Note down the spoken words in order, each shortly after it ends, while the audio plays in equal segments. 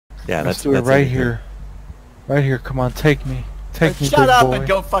Yeah, Let's do it right here. Right here. Come on, take me. Take me, big boy. Shut up and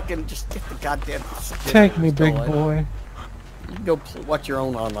go fucking just get the goddamn... Take me, big boy. You can go watch your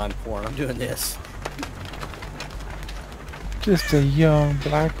own online porn. I'm doing this. Just a young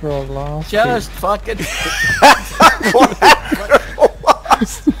black girl lost. Just fucking...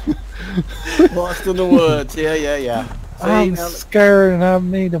 Lost in the woods. Yeah. See, I'm scared and I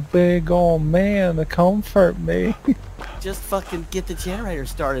need a big old man to comfort me. Just fucking get the generator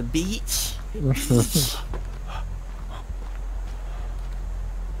started, beach.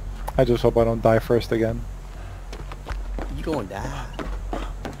 I just hope I don't die first again. You gonna die.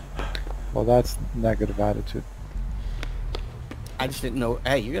 Well, that's negative attitude. I just didn't know.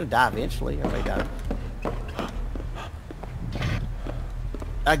 Hey, you're gonna die eventually. Everybody dies.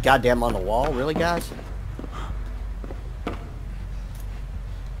 That goddamn on the wall, really, guys?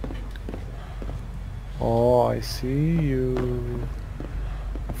 Oh, I see you.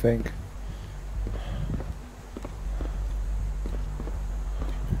 I think.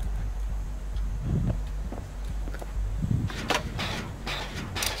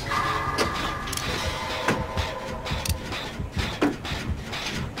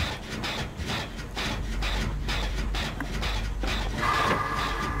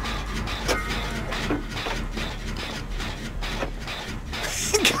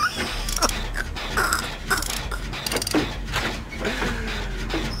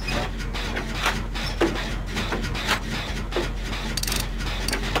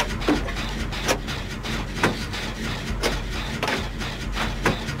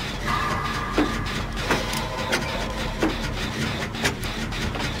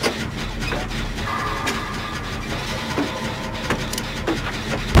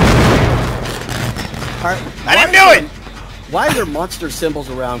 I didn't do it! Why are there monster symbols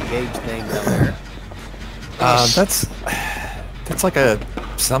around Gabe's name down there? That's like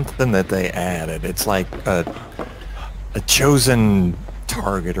something that they added. It's like a chosen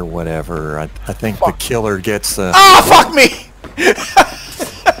target or whatever. I think the killer gets the... Oh, fuck me!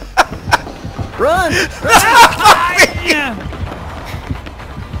 Run!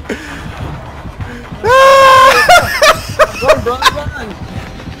 Run!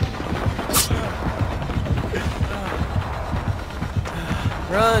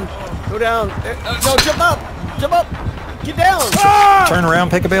 Run! Go down! No, jump up! Jump up! Get down! Turn around,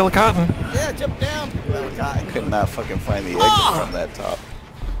 pick a bale of cotton. Yeah, jump down! I could not fucking find the exit from that top.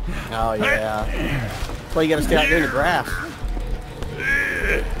 Oh yeah. That's why you gotta stay out here in the grass.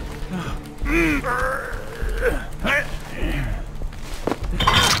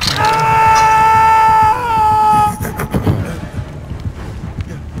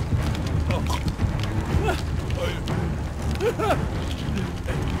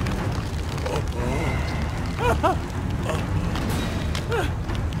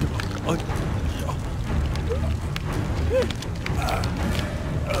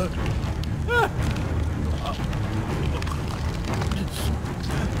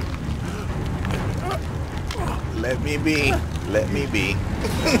 Let me be. Let me be.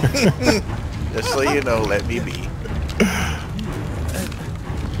 Just so you know, let me be.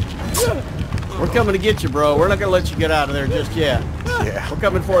 We're coming to get you, bro. We're not gonna let you get out of there just yet. Yeah. We're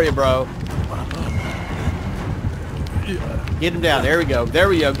coming for you, bro. Get him down. There we go. There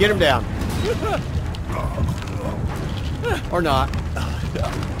we go. Get him down. Or not.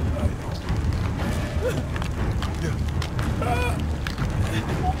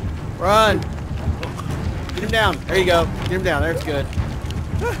 Run. Get him down. There you go. Get him down. There's good.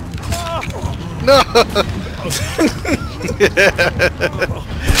 No!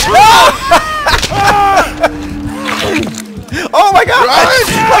 Oh my god!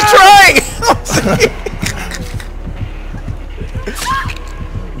 I'm trying!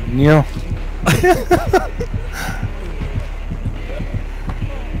 Neil.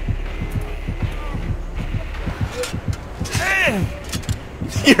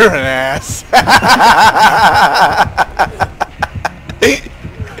 You're an ass.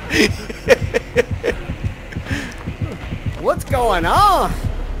 What's going on?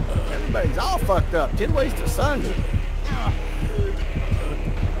 Everybody's all fucked up. 10 ways to Sunday.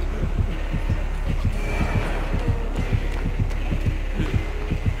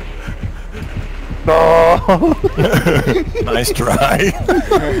 Oh. Nice try.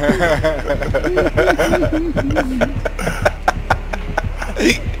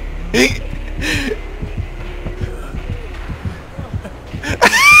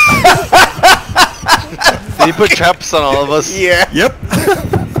 Did he put traps on all of us? Yeah. Yep.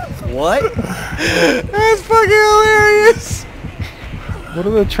 What? That's fucking hilarious. What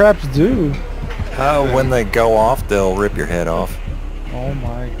do the traps do? When they go off, they'll rip your head off. Oh. Oh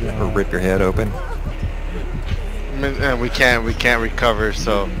my Or god. rip your head open. We can't recover,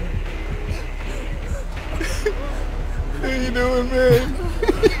 so. What are you doing, man?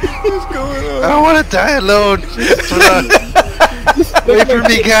 What's going on? I don't want to die alone. Hold on. Wait for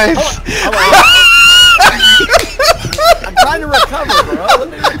me, guys. I'm trying to recover, bro. Let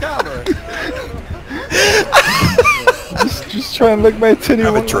me recover. Just try and lick my titty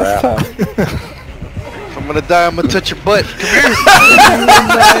Have a one last trap. time. If I'm gonna die, I'm gonna touch your butt.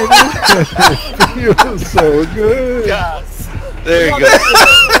 Come here. Feels so good. Yes. There you go.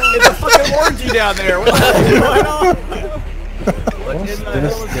 It's a fucking orgy down there. What the hell is going on? What in the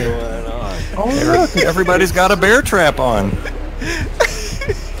hell is going on? Oh look. Everybody's got a bear trap on.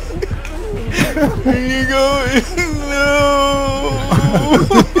 Here you go. No.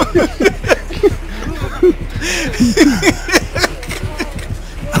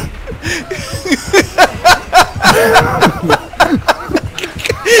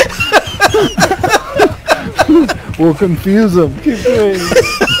 We'll confuse them. Keep going.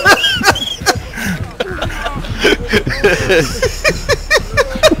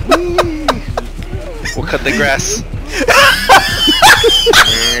 We'll cut the grass.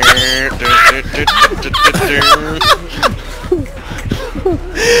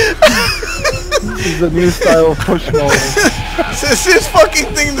 This is a new style of push mower. Since this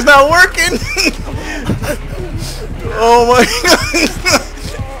fucking thing's not working. Oh my god.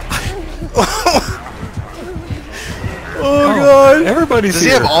 Oh god. Everybody's Does he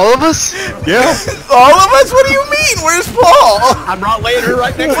here. have all of us? Yeah. All of us? What do you mean? Where's Paul? I'm not laying her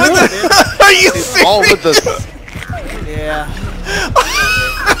right next to What you, the? Are you serious? All with us. dude. Yeah.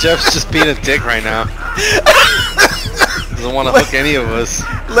 Jeff's just being a dick right now. Doesn't want to hook any of us.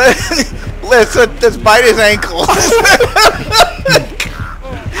 Let's bite his ankles.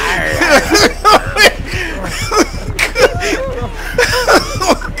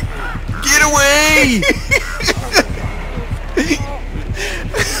 Get away!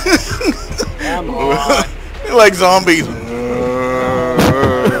 Come on. They're like zombies.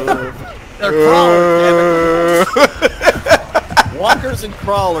 They're crawlers, damn it. Walkers and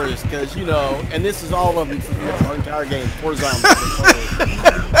crawlers, because, you know, and this is all of them for our entire game. 4 zombies.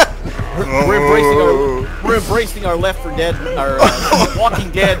 We're embracing our Left 4 Dead, our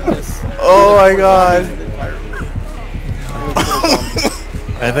Walking Deadness. Oh my god.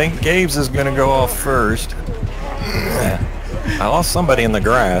 I think Gabe's is gonna go off first. I lost somebody in the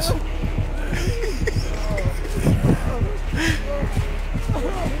grass.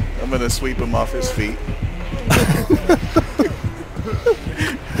 I'm gonna sweep him off his feet.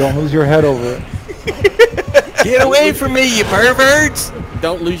 Don't lose your head over it. Get away from me, you perverts!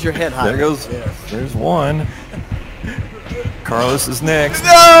 Don't lose your head high. There goes. There's one. Carlos is next.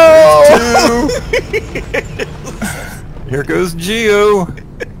 No! Here goes Gio.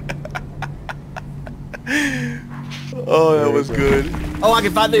 Oh, that was good. Oh, I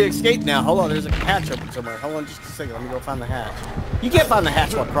can find the escape now. Hold on, there's a hatch open somewhere. Hold on just a second. Let me go find the hatch. You can't find the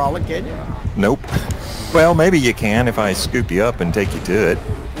hatch while crawling, can you? Nope. Well, maybe you can if I scoop you up and take you to it.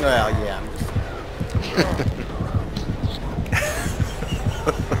 Well, yeah.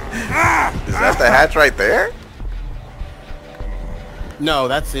 Is that the hatch right there? No,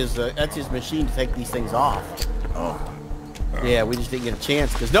 that's his machine to take these things off. Oh. Yeah, we just didn't get a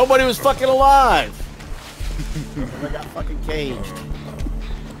chance because nobody was fucking alive. I got fucking caged.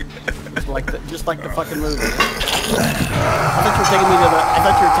 Just like the fucking movie. I thought you were taking me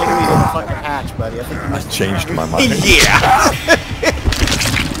to the fucking hatch, buddy. I think you I must changed my mind. Yeah.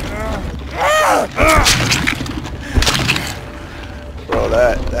 Bro,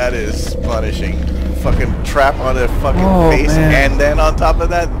 that is punishing. Fucking trap on their fucking face, man. and then on top of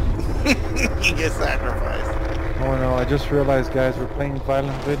that, he gets sacrificed. Oh no, I just realized, guys, we're playing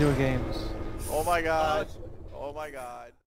violent video games. Oh my god. Oh my god.